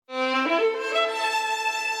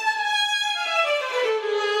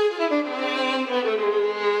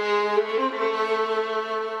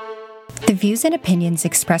views and opinions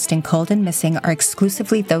expressed in Cold and Missing are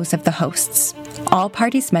exclusively those of the hosts. All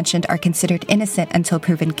parties mentioned are considered innocent until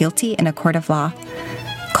proven guilty in a court of law.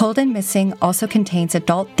 Cold and Missing also contains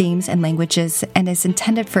adult themes and languages and is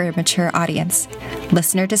intended for a mature audience.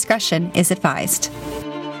 Listener discretion is advised.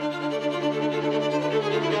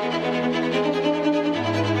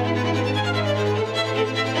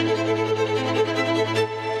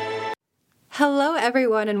 Hello,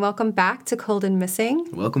 everyone, and welcome back to Cold and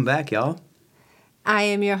Missing. Welcome back, y'all. I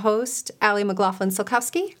am your host, Allie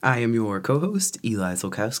McLaughlin-Silkowski. I am your co-host, Eli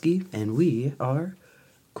Silkowski, and we are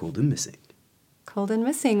Cold and Missing. Cold and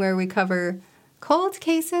Missing, where we cover cold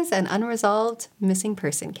cases and unresolved missing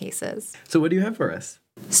person cases. So what do you have for us?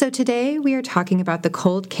 So today we are talking about the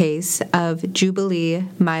cold case of Jubilee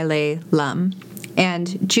Maile Lum.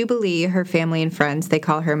 And Jubilee, her family and friends, they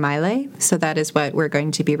call her Maile, so that is what we're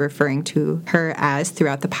going to be referring to her as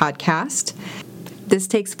throughout the podcast. This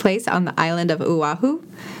takes place on the island of Oahu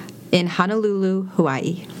in Honolulu,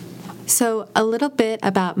 Hawaii. So a little bit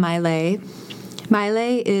about Maile.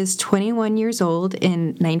 Maile is 21 years old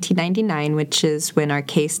in 1999, which is when our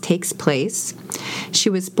case takes place. She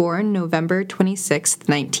was born November 26,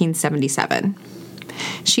 1977.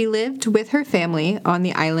 She lived with her family on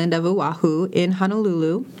the island of Oahu in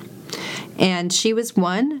Honolulu, and she was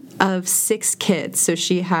one of 6 kids. So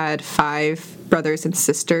she had 5 brothers and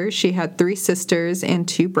sisters. She had 3 sisters and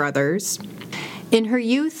 2 brothers. In her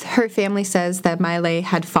youth, her family says that Maile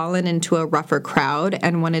had fallen into a rougher crowd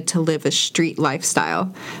and wanted to live a street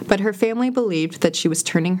lifestyle, but her family believed that she was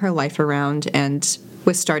turning her life around and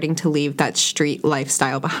was starting to leave that street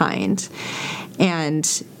lifestyle behind. And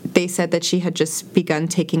they said that she had just begun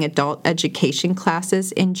taking adult education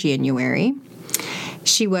classes in January.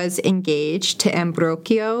 She was engaged to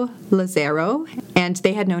Ambrosio Lazaro, and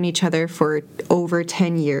they had known each other for over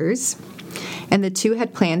 10 years. And the two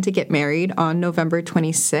had planned to get married on November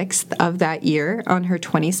 26th of that year on her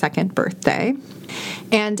 22nd birthday.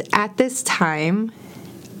 And at this time,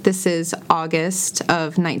 this is August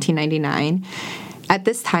of 1999, at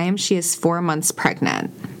this time she is 4 months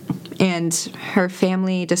pregnant. And her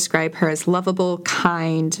family describe her as lovable,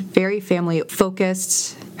 kind, very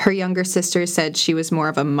family-focused. Her younger sister said she was more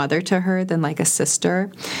of a mother to her than like a sister.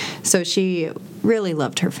 So she really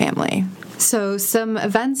loved her family. So some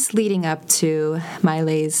events leading up to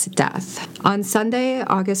Maile's death. On Sunday,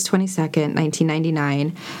 August 22nd,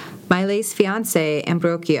 1999, Maile's fiancé,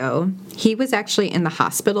 Ambrosio, he was actually in the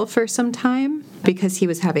hospital for some time because he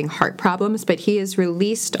was having heart problems, but he is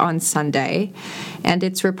released on Sunday, and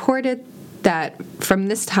it's reported that from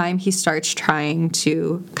this time he starts trying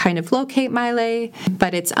to kind of locate Maile,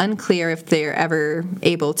 but it's unclear if they're ever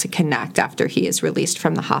able to connect after he is released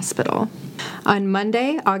from the hospital. On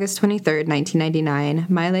Monday, August 23rd, 1999,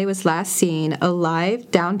 Maile was last seen alive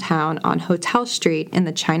downtown on Hotel Street in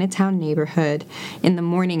the Chinatown neighborhood in the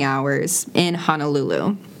morning hours in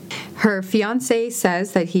Honolulu. Her fiancé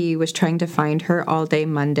says that he was trying to find her all day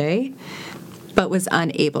Monday, but was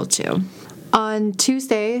unable to. On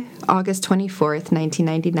Tuesday, August 24th,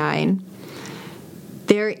 1999,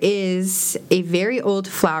 there is a very old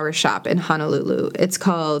flower shop in Honolulu. It's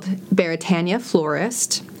called Baratania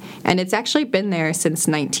Florist, and it's actually been there since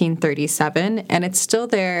 1937, and it's still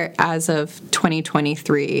there as of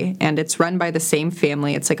 2023, and it's run by the same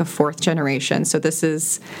family. It's like a 4th generation, so this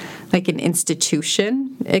is like an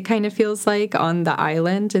institution, it kind of feels like, on the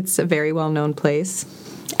island. It's a very well-known place.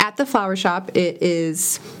 At the flower shop, it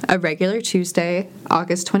is a regular Tuesday,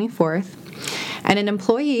 August 24th, and an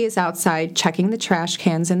employee is outside checking the trash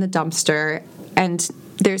cans in the dumpster, and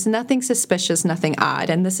there's nothing suspicious, nothing odd,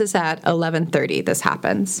 and this is at 11:30 this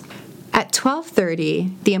happens. At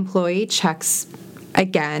 12:30, the employee checks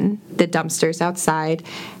again the dumpsters outside,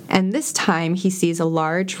 and this time he sees a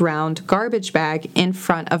large round garbage bag in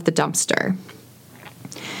front of the dumpster.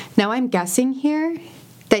 Now I'm guessing here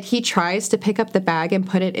that he tries to pick up the bag and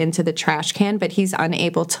put it into the trash can, but he's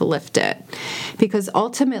unable to lift it. Because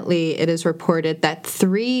ultimately, it is reported that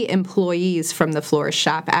 3 employees from the florist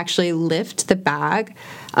shop actually lift the bag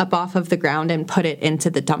up off of the ground and put it into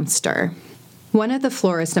the dumpster. One of the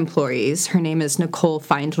florist employees, her name is Nicole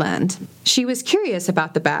Feindland, she was curious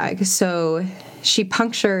about the bag, so she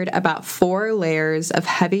punctured about 4 layers of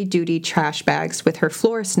heavy-duty trash bags with her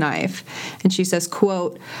florist knife, and she says,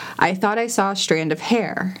 quote, "I thought I saw a strand of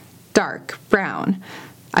hair, dark, brown.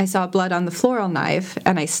 I saw blood on the floral knife,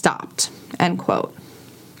 and I stopped," end quote.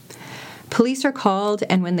 Police are called,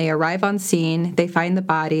 and when they arrive on scene, they find the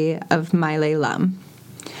body of Maile Lum.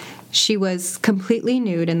 She was completely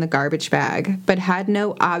nude in the garbage bag, but had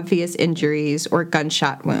no obvious injuries or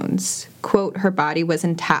gunshot wounds. Quote, her body was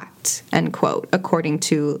intact, end quote, according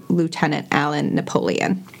to Lieutenant Alan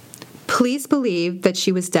Napoleon. Police believe that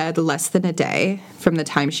she was dead less than a day from the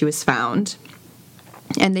time she was found.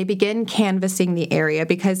 And they begin canvassing the area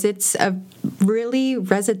because it's a really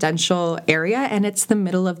residential area and it's the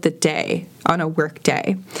middle of the day on a work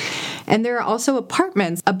day. And there are also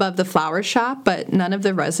apartments above the flower shop, but none of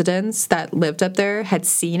the residents that lived up there had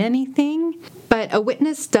seen anything. But a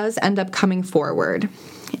witness does end up coming forward.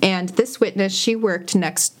 And this witness, she worked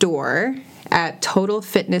next door at Total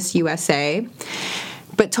Fitness USA.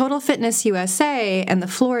 But Total Fitness USA and the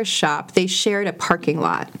florist shop, they shared a parking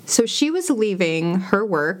lot. So she was leaving her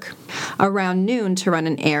work around noon to run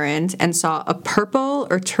an errand and saw a purple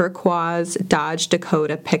or turquoise Dodge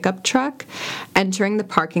Dakota pickup truck entering the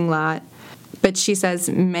parking lot. But she says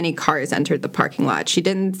many cars entered the parking lot. She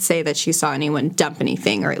didn't say that she saw anyone dump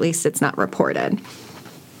anything, or at least it's not reported.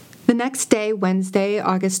 The next day, Wednesday,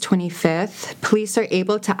 August 25th, police are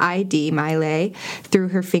able to ID Maile through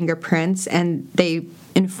her fingerprints, and they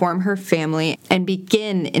inform her family and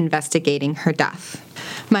begin investigating her death.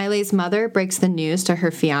 Maile's mother breaks the news to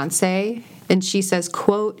her fiancé, and she says,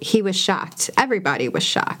 quote, he was shocked. Everybody was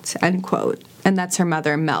shocked, end quote. And that's her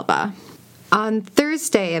mother, Melba. On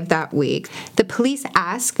Thursday of that week, the police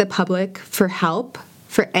ask the public for help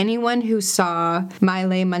for anyone who saw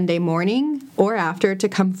Maile Monday morning or after to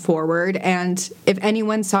come forward, and if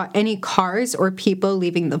anyone saw any cars or people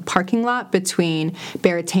leaving the parking lot between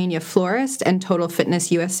Baratania Florist and Total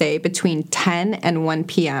Fitness USA between 10 and 1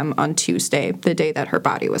 p.m. on Tuesday, the day that her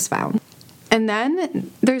body was found. And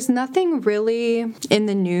then there's nothing really in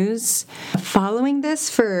the news following this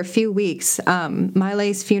for a few weeks.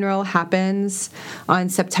 Maile's funeral happens on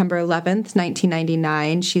September 11th,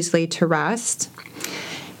 1999. She's laid to rest.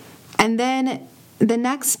 And then the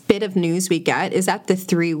next bit of news we get is at the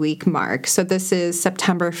 3-week mark. So this is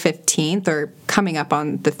September 15th, or coming up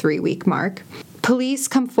on the 3-week mark. Police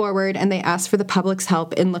come forward and they ask for the public's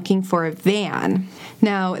help in looking for a van.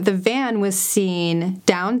 Now, the van was seen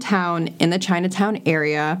downtown in the Chinatown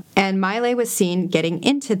area, and Maile was seen getting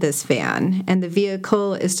into this van. And the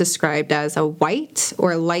vehicle is described as a white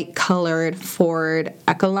or light-colored Ford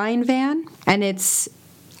Ecoline van. And it's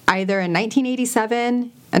either a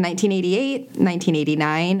 1987, a 1988,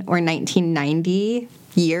 1989, or 1990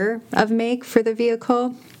 year of make for the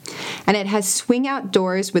vehicle. And it has swing-out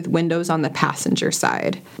doors with windows on the passenger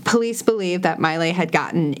side. Police believe that Maile had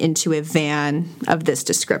gotten into a van of this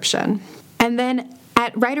description. And then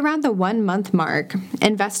at right around the 1-month mark,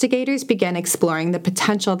 investigators began exploring the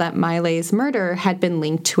potential that Maile's murder had been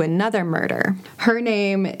linked to another murder. Her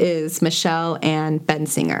name is Michelle Ann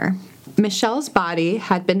Bensinger. Michelle's body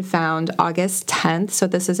had been found August 10th, so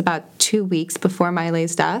this is about 2 weeks before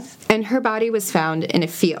Maile's death, and her body was found in a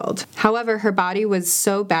field. However, her body was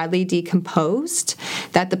so badly decomposed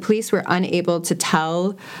that the police were unable to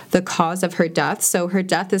tell the cause of her death, so her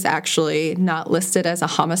death is actually not listed as a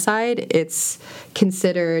homicide. It's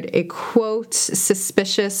considered a, quote,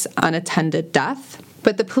 suspicious unattended death.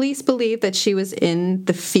 But the police believe that she was in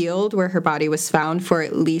the field where her body was found for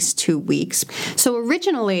at least 2 weeks. So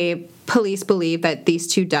originally, police believe that these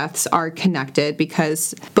two deaths are connected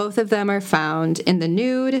because both of them are found in the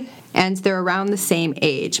nude and they're around the same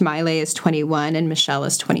age. Maile is 21 and Michelle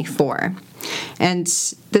is 24. And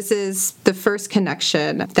this is the first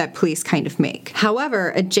connection that police kind of make. However,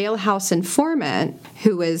 a jailhouse informant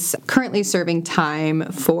who is currently serving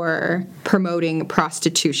time for promoting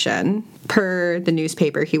prostitution, per the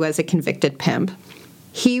newspaper, he was a convicted pimp.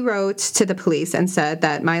 He wrote to the police and said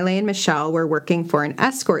that Maile and Michelle were working for an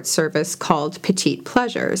escort service called Petite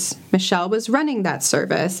Pleasures. Michelle was running that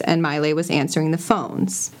service and Maile was answering the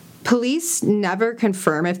phones. Police never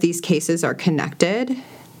confirm if these cases are connected.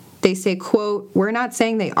 They say, quote, we're not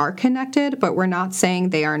saying they are connected, but we're not saying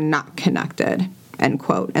they are not connected, end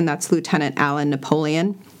quote. And that's Lieutenant Alan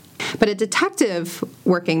Napoleon. But a detective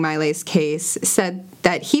working Maile's case said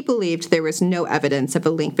that he believed there was no evidence of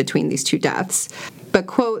a link between these two deaths, but,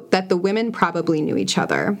 quote, that the women probably knew each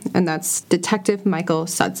other. And that's Detective Michael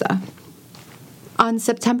Sudza. On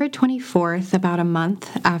September 24th, about a month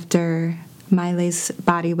after Maile's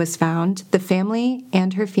body was found, the family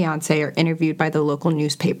and her fiancé are interviewed by the local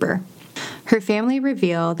newspaper. Her family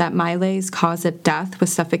reveal that Maile's cause of death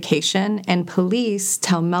was suffocation, and police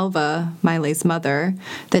tell Melva, Maile's mother,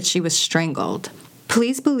 that she was strangled.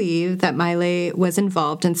 Police believe that Maile was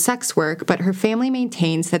involved in sex work, but her family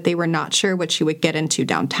maintains that they were not sure what she would get into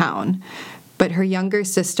downtown. But her younger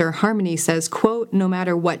sister, Harmony, says, quote, no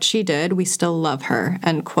matter what she did, we still love her,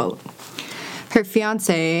 end quote. Her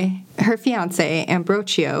fiance,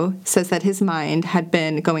 Ambrosio, says that his mind had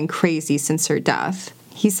been going crazy since her death.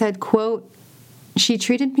 He said, quote, "She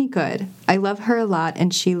treated me good. I love her a lot,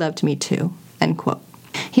 and she loved me too," end quote.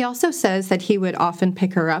 He also says that he would often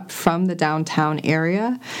pick her up from the downtown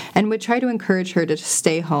area and would try to encourage her to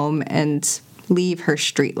stay home and leave her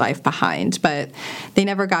street life behind, but they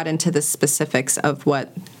never got into the specifics of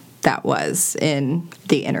what that was in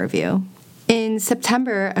the interview. In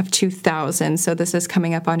September of 2000, so this is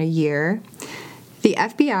coming up on a year, the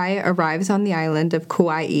FBI arrives on the island of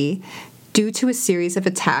Kauai due to a series of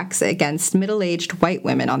attacks against middle-aged white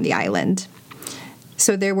women on the island.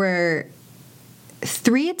 So there were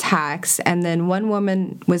 3 attacks, and then 1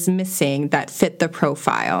 woman was missing that fit the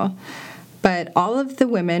profile. But all of the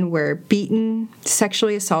women were beaten,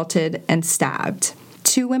 sexually assaulted, and stabbed.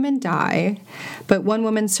 2 women die, but 1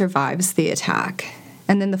 woman survives the attack.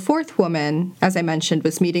 And then the 4th woman, as I mentioned,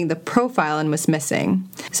 was meeting the profile and was missing.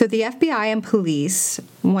 So the FBI and police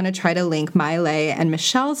want to try to link Maile and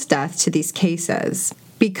Michelle's death to these cases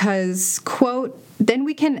because, quote, "Then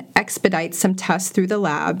we can expedite some tests through the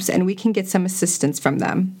labs and we can get some assistance from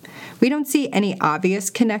them. We don't see any obvious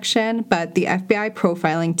connection, but the FBI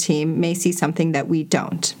profiling team may see something that we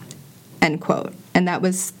don't," end quote. And that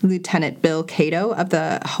was Lieutenant Bill Cato of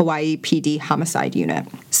the Hawaii PD Homicide Unit.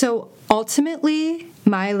 So ultimately,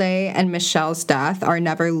 Maile and Michelle's death are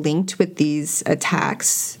never linked with these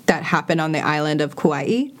attacks that happen on the island of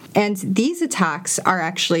Kauai. And these attacks are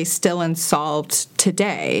actually still unsolved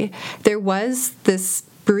today. There was this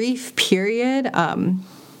brief period,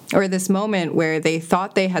 or this moment where they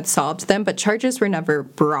thought they had solved them, but charges were never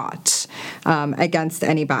brought against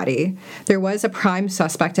anybody. There was a prime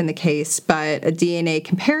suspect in the case, but a DNA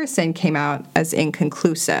comparison came out as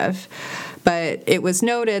inconclusive. But it was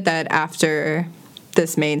noted that after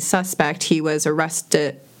this main suspect, he was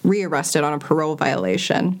rearrested on a parole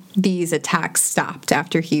violation. These attacks stopped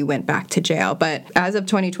after he went back to jail. But as of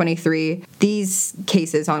 2023, these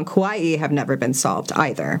cases on Kauai have never been solved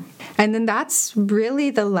either. And then that's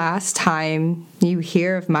really the last time you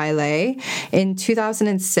hear of Maile. In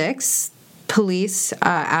 2006, police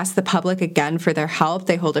asked the public again for their help.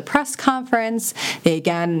 They hold a press conference. They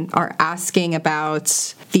again are asking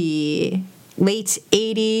about the late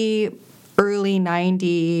 80, early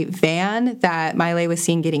 90 van that Maile was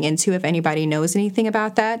seen getting into, if anybody knows anything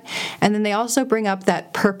about that. And then they also bring up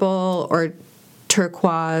that purple or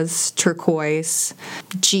turquoise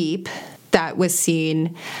Jeep that was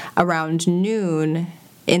seen around noon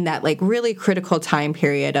in that like really critical time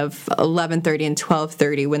period of 11:30 and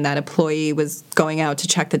 12:30 when that employee was going out to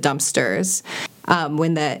check the dumpsters,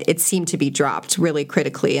 when it seemed to be dropped really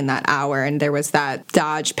critically in that hour, and there was that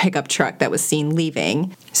Dodge pickup truck that was seen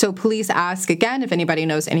leaving. So police ask again if anybody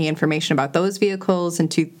knows any information about those vehicles in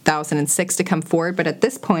 2006 to come forward, but at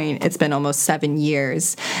this point it's been almost 7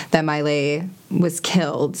 years that Maile was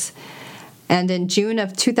killed. And in June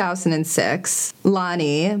of 2006,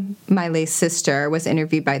 Lonnie, Maile's sister, was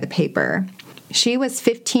interviewed by the paper. She was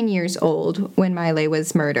 15 years old when Maile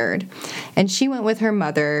was murdered, and she went with her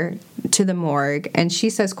mother to the morgue, and she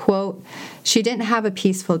says, quote, "She didn't have a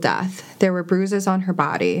peaceful death. There were bruises on her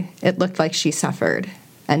body. It looked like she suffered,"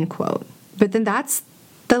 end quote. But then that's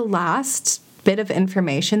the last bit of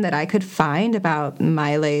information that I could find about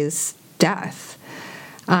Maile's death,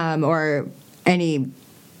 or any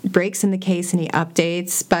breaks in the case, any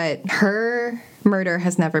updates, but her murder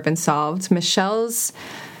has never been solved. Michelle's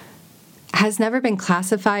has never been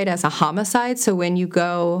classified as a homicide, so when you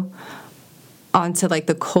go onto like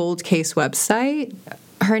the cold case website,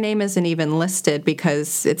 her name isn't even listed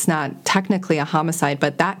because it's not technically a homicide,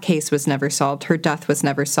 but that case was never solved. Her death was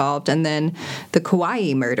never solved, and then the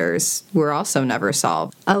Kauai murders were also never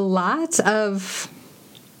solved. A lot of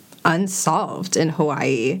unsolved in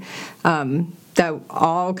Hawaii, that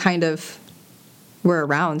all kind of were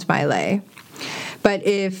around Maile. But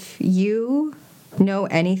if you know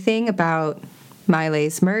anything about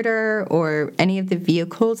Maile's murder or any of the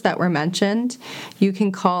vehicles that were mentioned, you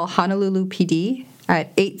can call Honolulu PD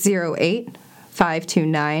at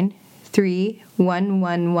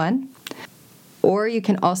 808-529-3111, or you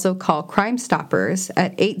can also call Crime Stoppers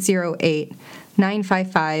at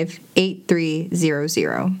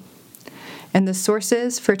 808-955-8300. And the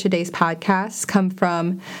sources for today's podcast come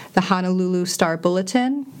from the Honolulu Star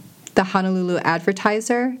Bulletin, the Honolulu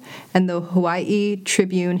Advertiser, and the Hawaii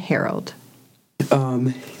Tribune Herald.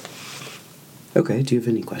 Okay, do you have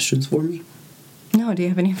any questions for me? No, do you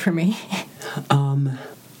have any for me?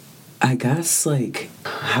 I guess, like,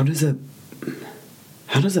 how does a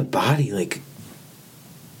body, like,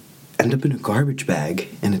 end up in a garbage bag,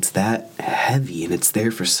 and it's that heavy, and it's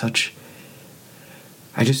there for such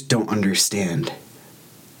I just don't understand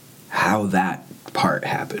how that part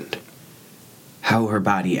happened. How her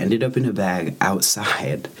body ended up in a bag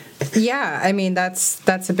outside. Yeah, I mean, that's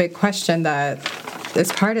a big question that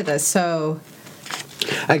is part of this. So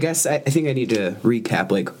I guess I think I need to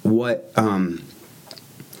recap, like, what,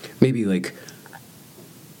 maybe, like,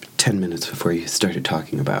 10 minutes before you started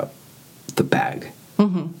talking about the bag.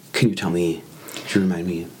 Mm-hmm. Can you tell me, could you remind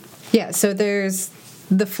me? Yeah, so there's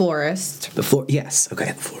the florist. Yes,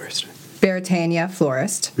 okay, the florist. Beretania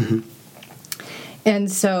florist. Mm-hmm.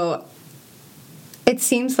 And so it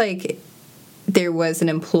seems like there was an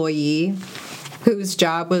employee whose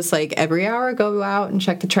job was, like, every hour go out and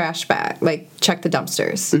check the trash bag, like, check the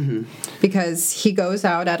dumpsters. Mm-hmm. Because he goes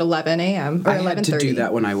out at 11 a.m. or 11:30. I had to do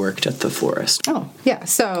that when I worked at the florist. Oh, yeah,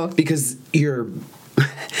 so... Because you're...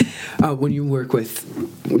 when you work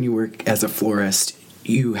as a florist,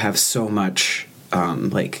 you have so much,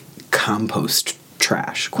 like, compost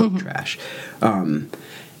trash, quote, trash.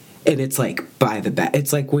 And it's like by the bag.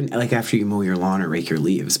 It's like when, like, after you mow your lawn or rake your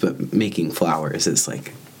leaves, but making flowers is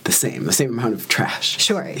like the same amount of trash.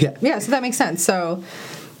 Sure. Yeah. So that makes sense. So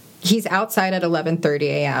he's outside at 11:30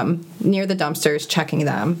 a.m. near the dumpsters, checking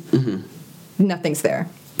them. Mm-hmm. Nothing's there.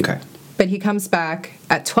 Okay. But he comes back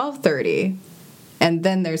at 12:30, and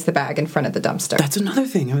then there's the bag in front of the dumpster. That's another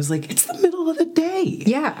thing. I was like, it's the middle of the day.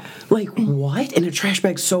 Yeah. Like, what? And a trash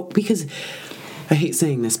bag. So, because I hate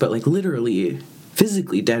saying this, but, like, literally,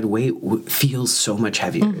 physically dead weight feels so much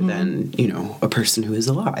heavier than, you know, a person who is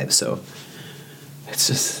alive. So it's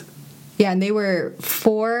just... Yeah, and they were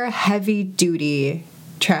 4 heavy-duty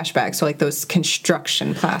trash bags, so, like, those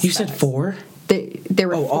construction plastic. You said 4? There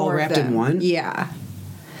were 4 all wrapped in one? Yeah.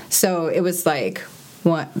 So it was like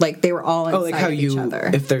one, like they were all inside like how of each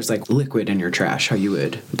other. If there's, like, liquid in your trash, how you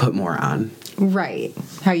would put more on. Right.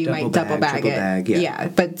 How you might double bag it. Yeah.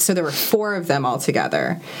 But so there were 4 of them all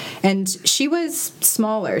together. And she was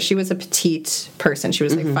smaller. She was a petite person. She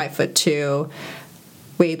was like 5'2",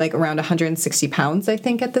 weighed like around 160 pounds, I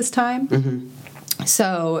think, at this time. Mm-hmm.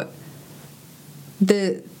 So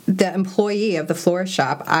the employee of the florist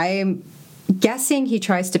shop, I'm guessing he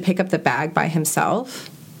tries to pick up the bag by himself.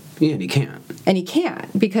 Yeah, and he can't. And he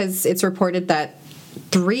can't, because it's reported that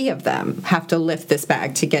 3 of them have to lift this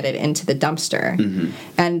bag to get it into the dumpster. Mm-hmm.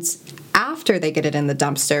 And after they get it in the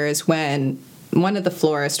dumpster is when one of the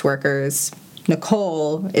florist workers,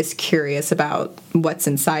 Nicole, is curious about what's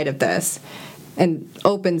inside of this and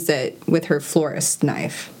opens it with her florist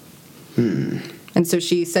knife. And so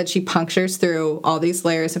she said she punctures through all these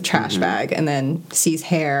layers of trash bag and then sees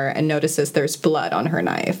hair and notices there's blood on her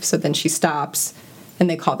knife. So then she stops and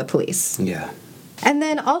they call the police. Yeah. And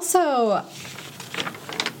then also,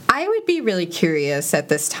 I would be really curious at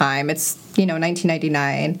this time. It's,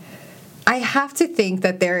 1999. I have to think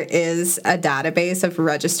that there is a database of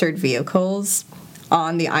registered vehicles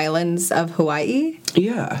on the islands of Hawaii.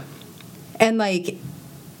 Yeah. And, like,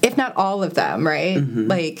 if not all of them, right? Mm-hmm.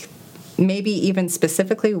 Like, maybe even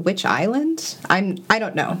specifically which island? I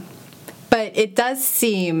don't know. But it does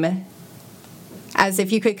seem as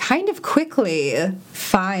if you could kind of quickly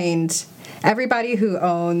find everybody who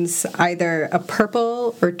owns either a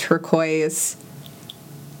purple or turquoise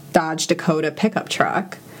Dodge Dakota pickup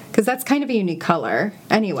truck, because that's kind of a unique color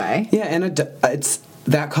anyway. Yeah, and it's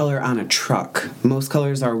that color on a truck. Most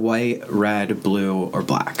colors are white, red, blue, or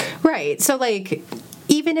black. Right. So, like,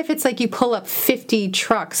 even if it's like you pull up 50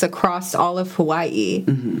 trucks across all of Hawaii,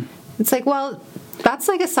 it's like, well, that's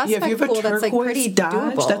like a suspect pool that's like pretty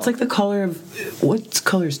Dodge, doable. that's like the color of... What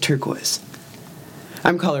color is turquoise?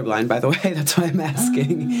 I'm colorblind, by the way. That's why I'm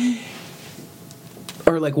asking.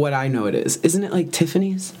 Or, like, what I know it is. Isn't it like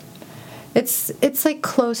Tiffany's? It's like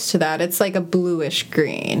close to that. It's like a bluish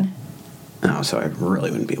green. Oh, so I really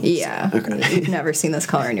wouldn't be able to see. Okay. You've never seen this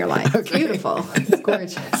color in your life. It's beautiful. It's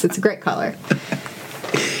gorgeous. It's a great color.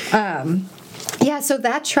 Yeah, so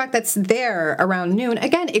that truck that's there around noon,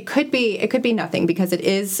 again, it could be nothing, because it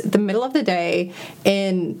is the middle of the day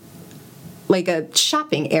in like a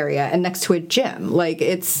shopping area and next to a gym. Like,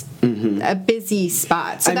 it's a busy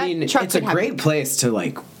spot. So it's a great place to,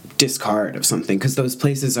 like, discard of something, because those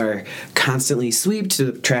places are constantly swept,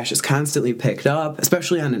 the trash is constantly picked up,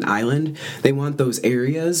 especially on an island. They want those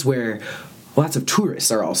areas where lots of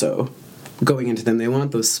tourists are also going into them. They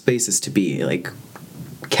want those spaces to be, like,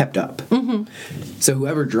 kept up. So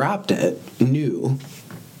whoever dropped it knew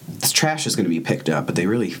this trash is going to be picked up, but they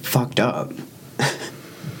really fucked up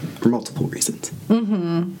for multiple reasons.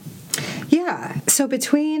 Yeah. So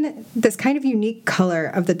between this kind of unique color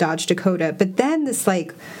of the Dodge Dakota, but then this,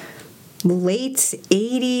 like, late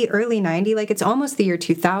 80, early 90, like, it's almost the year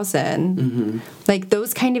 2000, like,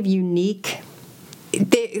 those kind of unique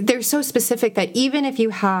they're so specific that even if you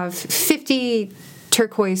have 50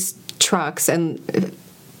 turquoise trucks and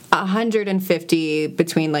 150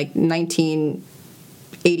 between like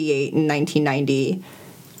 1988 and 1990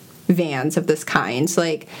 vans of this kind,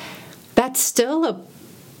 like that's still a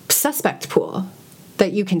suspect pool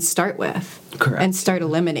that you can start with. Correct. And start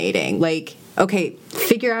eliminating. Like, okay,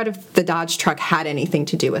 figure out if the Dodge truck had anything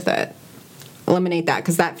to do with it. Eliminate that,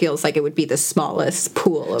 because that feels like it would be the smallest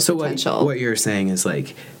pool of potential. So what you're saying is,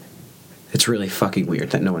 like, it's really fucking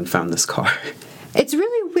weird that no one found this car. It's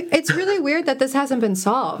really weird that this hasn't been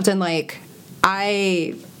solved. And, like,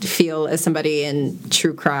 I feel as somebody in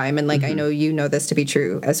true crime, and, like, I know you know this to be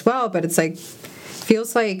true as well, but it's, like,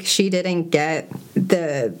 feels like she didn't get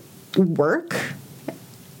the work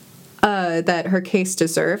that her case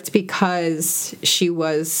deserved because she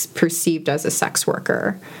was perceived as a sex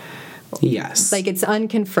worker. Yes. Like, it's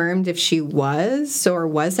unconfirmed if she was or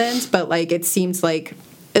wasn't, but, like, it seems like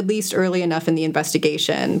at least early enough in the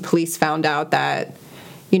investigation, police found out that,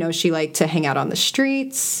 you know, she liked to hang out on the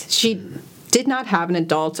streets. She did not have an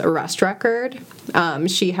adult arrest record.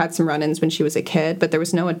 She had some run-ins when she was a kid, but there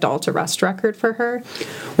was no adult arrest record for her.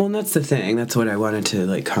 Well, and that's the thing. That's what I wanted to,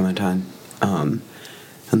 like, comment on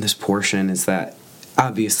this portion, is that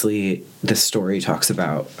obviously this story talks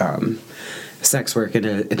about sex work in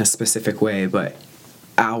a specific way, but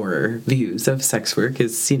our views of sex work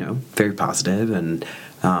is, you know, very positive, and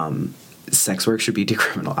sex work should be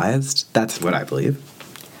decriminalized. That's what I believe.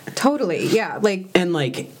 Totally, yeah. Like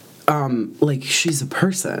she's a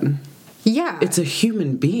person. Yeah. It's a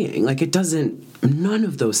human being. Like, none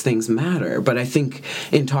of those things matter. But I think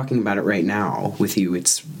in talking about it right now with you,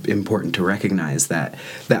 it's important to recognize that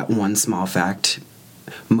one small fact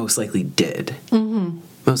most likely did. Mm-hmm.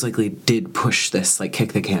 Most likely did push this, like,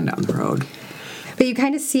 kick the can down the road. But you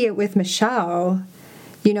kind of see it with Michelle.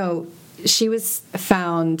 You know, she was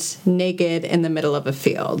found naked in the middle of a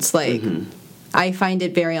field. Like, I find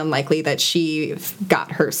it very unlikely that she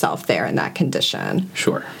got herself there in that condition.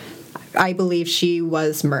 Sure. I believe she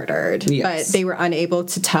was murdered. Yes. But they were unable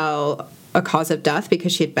to tell a cause of death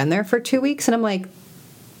because she had been there for 2 weeks. And I'm like,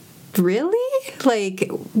 really? Like,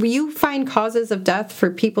 you find causes of death for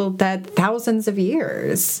people dead thousands of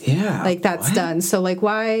years. Yeah. Like, that's done. So, like,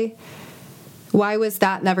 why was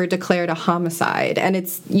that never declared a homicide? And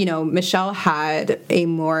it's, you know, Michelle had a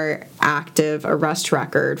more active arrest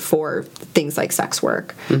record for things like sex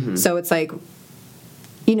work. Mm-hmm. So it's like,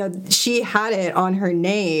 you know, she had it on her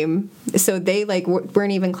name, so they, like,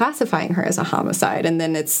 weren't even classifying her as a homicide. And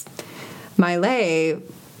then it's Maile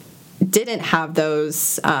didn't have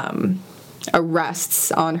those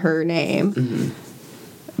arrests on her name,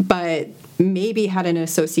 but maybe had an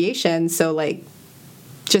association, so, like,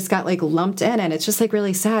 just got, like, lumped in. And it's just, like,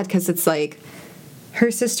 really sad, because it's like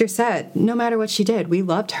her sister said, no matter what she did, we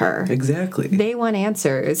loved her. Exactly. They want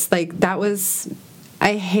answers. Like, that was,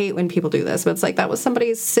 I hate when people do this, but it's like, that was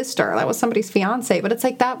somebody's sister, that was somebody's fiance, but it's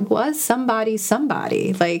like, that was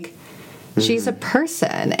somebody. Like, she's a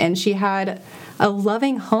person, and she had a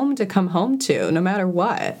loving home to come home to, no matter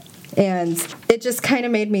what. And it just kind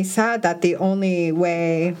of made me sad that the only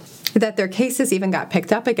way that their cases even got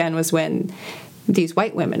picked up again was when these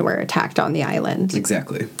white women were attacked on the island.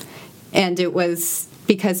 Exactly. And it was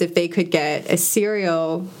because if they could get a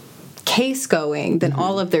serial case going, then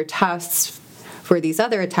all of their tests for these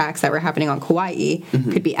other attacks that were happening on Kauai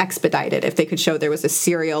could be expedited if they could show there was a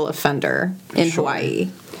serial offender in Hawaii.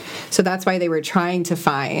 So that's why they were trying to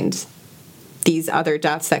find these other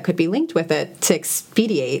deaths that could be linked with it to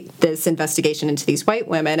expedite this investigation into these white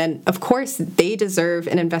women. And of course, they deserve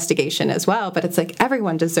an investigation as well, but it's like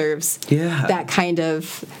everyone deserves that kind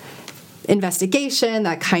of investigation,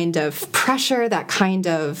 that kind of pressure, that kind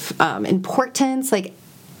of importance. Like,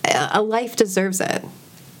 a life deserves it.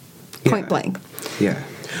 Point blank. Yeah.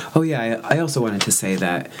 Oh, yeah, I also wanted to say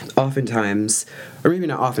that oftentimes, or maybe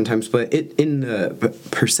not oftentimes, but in the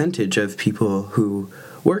percentage of people who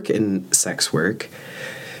work in sex work,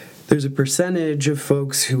 there's a percentage of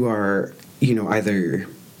folks who are, you know, either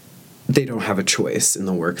they don't have a choice in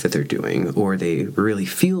the work that they're doing, or they really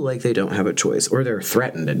feel like they don't have a choice, or they're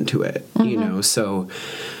threatened into it, you know? So,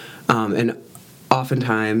 and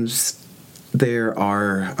oftentimes there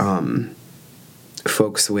are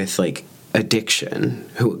folks with, like, addiction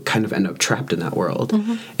who kind of end up trapped in that world.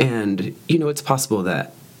 And, you know, it's possible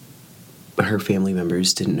that her family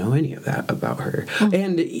members didn't know any of that about her.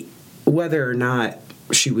 And whether or not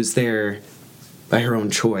she was there by her own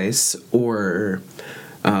choice or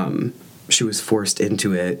she was forced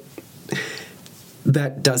into it,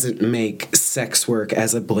 that doesn't make sex work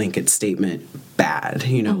as a blanket statement bad.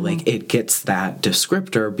 You know, like it gets that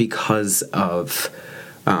descriptor because of,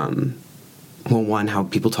 well, one, how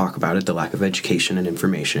people talk about it, the lack of education and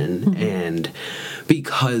information, and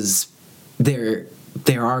because there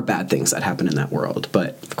are bad things that happen in that world,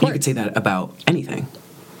 but you could say that about anything.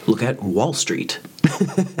 Look at Wall Street.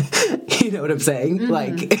 You know what I'm saying?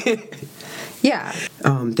 Like, yeah.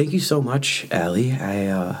 Thank you so much, Allie.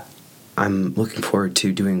 I'm looking forward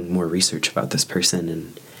to doing more research about this person,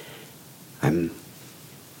 and I'm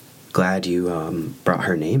glad you brought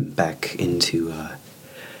her name back into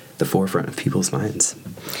the forefront of people's minds.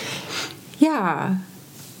 Yeah.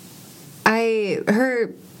 I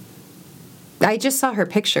just saw her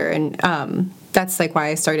picture, and that's like why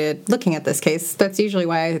I started looking at this case. That's usually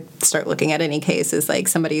why I start looking at any case, is like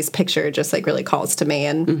somebody's picture just like really calls to me.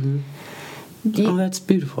 And oh, that's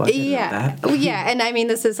beautiful. I didn't know that. Yeah, and I mean,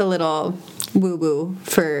 this is a little woo-woo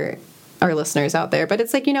for our listeners out there, but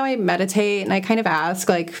it's like, you know, I meditate and I kind of ask,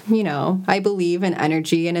 like, you know, I believe in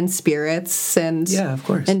energy and in spirits, and yeah, of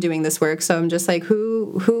course, and doing this work. So I'm just like,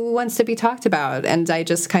 who wants to be talked about? And I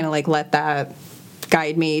just kind of like let that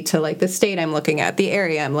guide me to like the state I'm looking at, the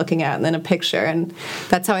area I'm looking at, and then a picture, and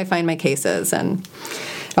that's how I find my cases, and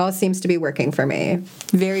it all seems to be working for me.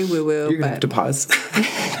 Very woo-woo. You're gonna have to pause.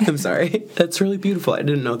 I'm sorry. That's really beautiful. I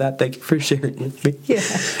didn't know that. Thank you for sharing with me. Yeah.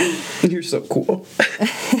 You're so cool.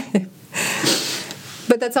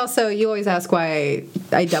 But that's also, you always ask why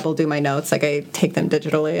I double do my notes. Like, I take them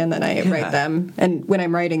digitally and then I write them. And when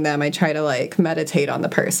I'm writing them, I try to, like, meditate on the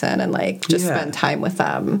person and, like, just spend time with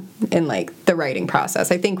them in, like, the writing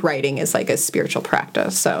process. I think writing is, like, a spiritual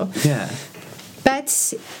practice, so. Yeah.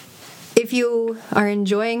 But if you are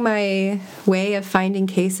enjoying my way of finding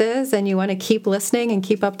cases and you want to keep listening and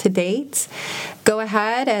keep up to date, go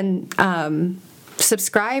ahead and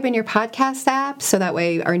subscribe in your podcast app so that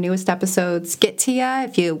way our newest episodes get to you.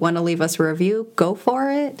 If you want to leave us a review, go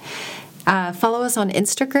for it. Follow us on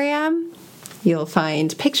Instagram. You'll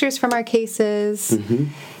find pictures from our cases.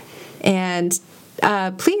 And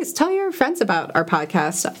please tell your friends about our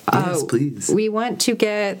podcast. Yes, please. We want to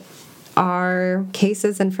get our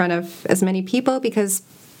cases in front of as many people because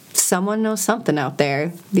someone knows something out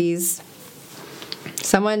there.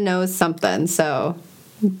 Someone knows something, so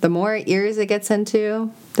the more ears it gets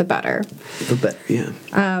into, the better. The better,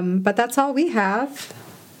 yeah. But that's all we have.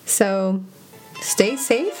 So stay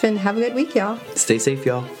safe and have a good week, y'all. Stay safe,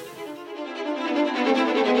 y'all.